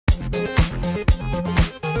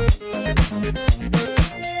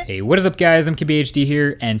Hey, what is up guys, I'm KBHD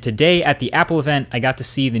here, and today at the Apple event I got to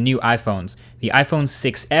see the new iPhones, the iPhone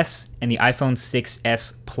 6s and the iPhone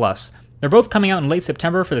 6s Plus. They're both coming out in late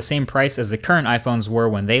September for the same price as the current iPhones were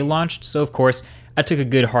when they launched, so of course I took a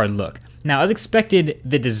good hard look. Now, as expected,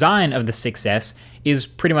 the design of the 6s is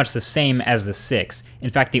pretty much the same as the 6.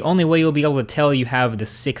 In fact, the only way you'll be able to tell you have the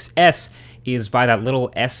 6s is by that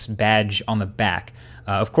little S badge on the back.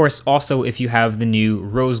 Of course, also if you have the new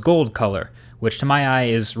rose gold color, which to my eye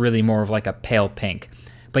is really more of like a pale pink.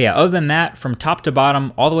 But yeah, other than that, from top to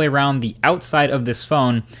bottom, all the way around the outside of this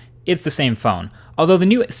phone, it's the same phone. Although the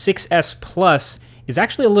new 6s Plus is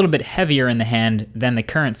actually a little bit heavier in the hand than the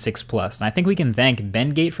current 6 Plus, and I think we can thank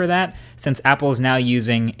Bendgate for that, since Apple is now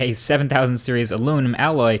using a 7000 series aluminum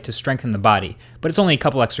alloy to strengthen the body, but it's only a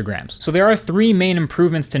couple extra grams. So there are three main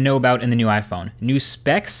improvements to know about in the new iPhone: new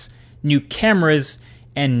specs, new cameras,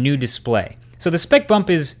 and new display. So the spec bump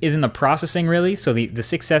is in the processing really. So the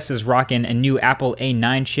 6s is rocking a new Apple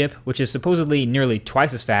A9 chip, which is supposedly nearly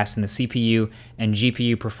twice as fast in the CPU and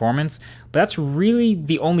GPU performance, but that's really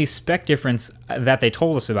the only spec difference that they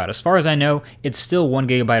told us about. As far as I know, it's still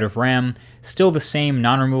 1GB of RAM, still the same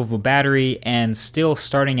non-removable battery, and still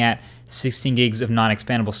starting at 16 gigs of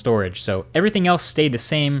non-expandable storage. So everything else stayed the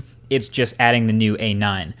same, it's just adding the new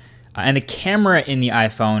A9. And the camera in the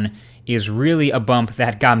iPhone is really a bump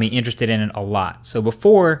that got me interested in it a lot. So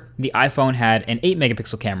before, the iPhone had an 8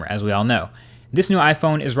 megapixel camera, as we all know. This new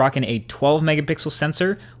iPhone is rocking a 12 megapixel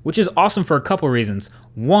sensor, which is awesome for a couple reasons.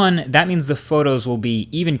 One, that means the photos will be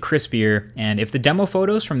even crispier, and if the demo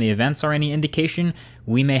photos from the events are any indication,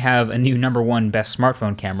 we may have a new #1 best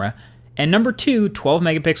smartphone camera. And number two, 12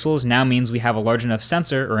 megapixels now means we have a large enough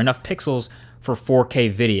sensor, or enough pixels, for 4K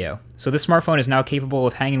video. So this smartphone is now capable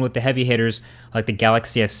of hanging with the heavy hitters like the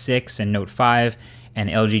Galaxy S6 and Note 5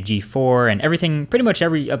 and LG G4 and everything, pretty much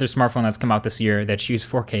every other smartphone that's come out this year that shoots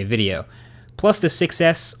 4K video. Plus the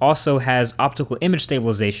 6s also has optical image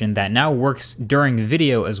stabilization that now works during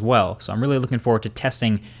video as well, so I'm really looking forward to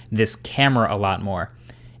testing this camera a lot more.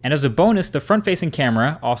 And as a bonus, the front-facing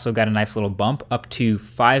camera also got a nice little bump up to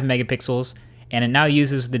 5 megapixels, and it now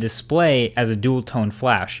uses the display as a dual-tone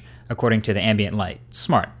flash, according to the ambient light.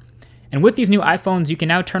 Smart. And with these new iPhones, you can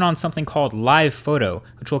now turn on something called Live Photo,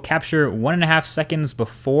 which will capture 1.5 seconds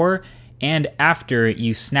before and after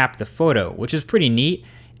you snap the photo, which is pretty neat.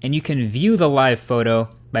 And you can view the live photo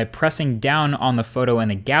by pressing down on the photo in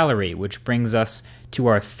the gallery, which brings us to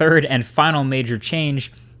our third and final major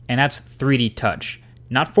change, and that's 3D touch.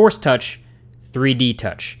 Not Force Touch, 3D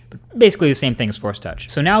touch. But basically the same thing as Force Touch.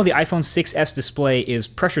 So now the iPhone 6s display is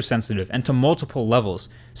pressure sensitive and to multiple levels.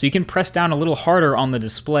 So you can press down a little harder on the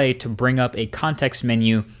display to bring up a context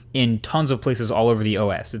menu in tons of places all over the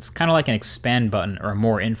OS. It's kind of like an expand button or a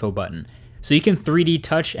more info button. So you can 3D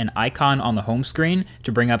touch an icon on the home screen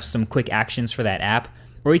to bring up some quick actions for that app,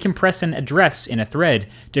 or you can press an address in a thread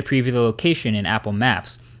to preview the location in Apple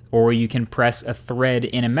Maps, or you can press a thread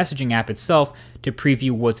in a messaging app itself to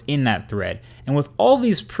preview what's in that thread. And with all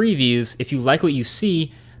these previews, if you like what you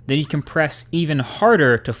see, then you can press even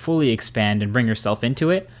harder to fully expand and bring yourself into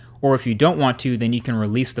it, or if you don't want to, then you can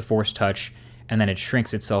release the Force Touch and then it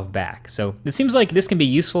shrinks itself back. So it seems like this can be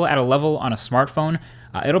useful at a level on a smartphone.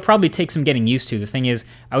 It'll probably take some getting used to. The thing is,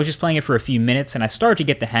 I was just playing it for a few minutes and I started to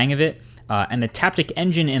get the hang of it, and the Taptic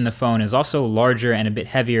engine in the phone is also larger and a bit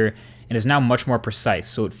heavier and is now much more precise,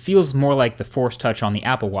 so it feels more like the Force Touch on the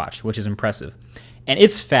Apple Watch, which is impressive. And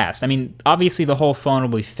it's fast. I mean, obviously the whole phone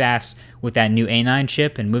will be fast with that new A9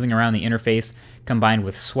 chip and moving around the interface, combined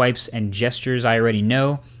with swipes and gestures I already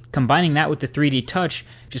know. Combining that with the 3D touch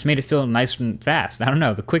just made it feel nice and fast. I don't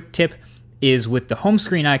know, the quick tip is with the home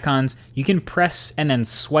screen icons, you can press and then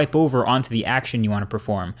swipe over onto the action you want to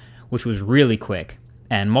perform, which was really quick.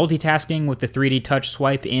 And multitasking with the 3D touch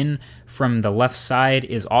swipe in from the left side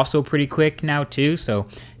is also pretty quick now too, so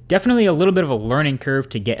definitely a little bit of a learning curve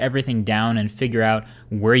to get everything down and figure out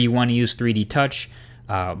where you want to use 3D touch,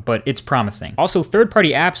 but it's promising. Also,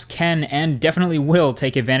 third-party apps can and definitely will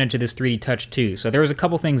take advantage of this 3D touch too. So there was a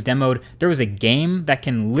couple things demoed. There was a game that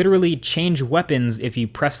can literally change weapons if you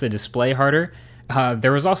press the display harder.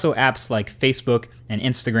 There was also apps like Facebook and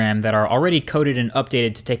Instagram that are already coded and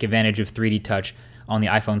updated to take advantage of 3D touch on the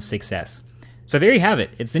iPhone 6s. So there you have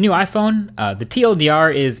it. It's the new iPhone. The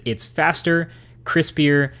TLDR is it's faster,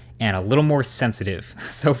 crispier, and a little more sensitive.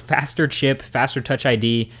 So faster chip, faster Touch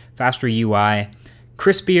ID, faster UI,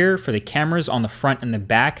 crispier for the cameras on the front and the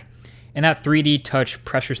back, and that 3D touch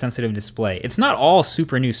pressure sensitive display. It's not all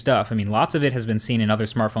super new stuff. I mean, lots of it has been seen in other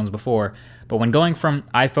smartphones before, but when going from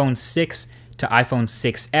iPhone 6 to iPhone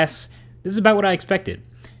 6s, this is about what I expected.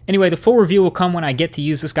 Anyway, the full review will come when I get to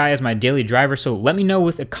use this guy as my daily driver, so let me know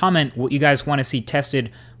with a comment what you guys want to see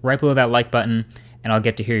tested right below that like button, and I'll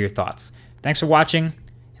get to hear your thoughts. Thanks for watching, and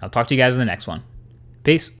I'll talk to you guys in the next one.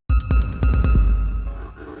 Peace.